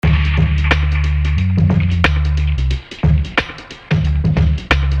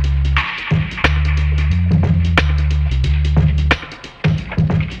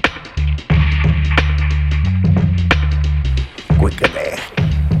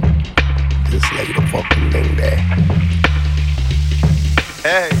baby.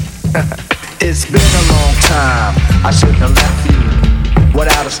 Hey. It's been a long time, I shouldn't have left you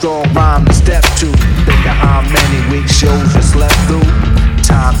without a strong rhyme to step to. Think of how many weak shows you slept through.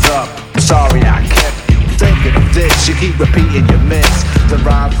 Time's up, sorry I kept you thinking of this. You keep repeating your miss the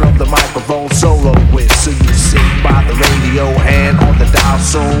rhyme from the microphone solo with. So you sit by the radio, hand on the dial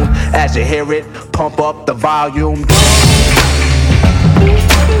soon. As you hear it, pump up the volume.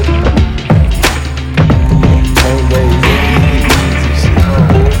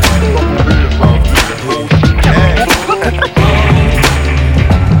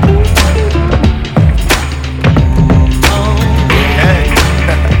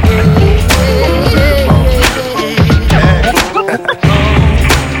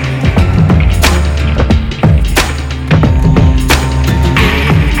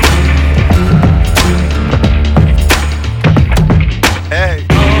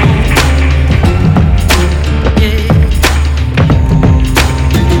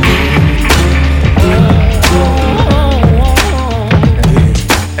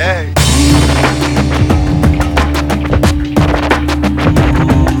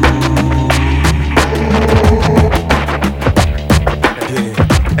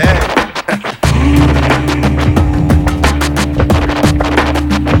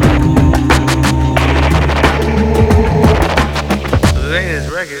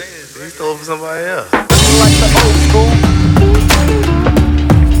 He stole it from somebody else. Like the old school.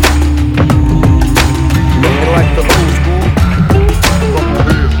 Looking like the old school.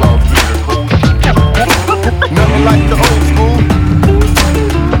 Nothing like the old school.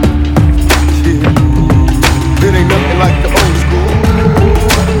 Yeah. It ain't nothing like the old school.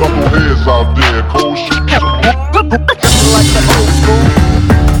 Knuckleheads out there, cold shit. Nothing like the old school.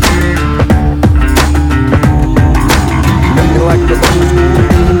 Nothing like the old school.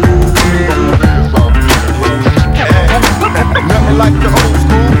 Nothing like the old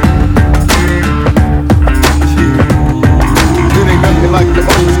school. Yeah. It ain't nothing like the old school. Nothing like the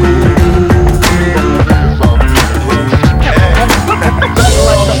old school.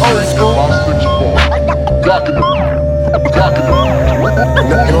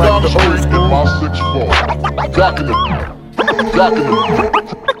 Nothing like the old school. My 6'4". Rockin' the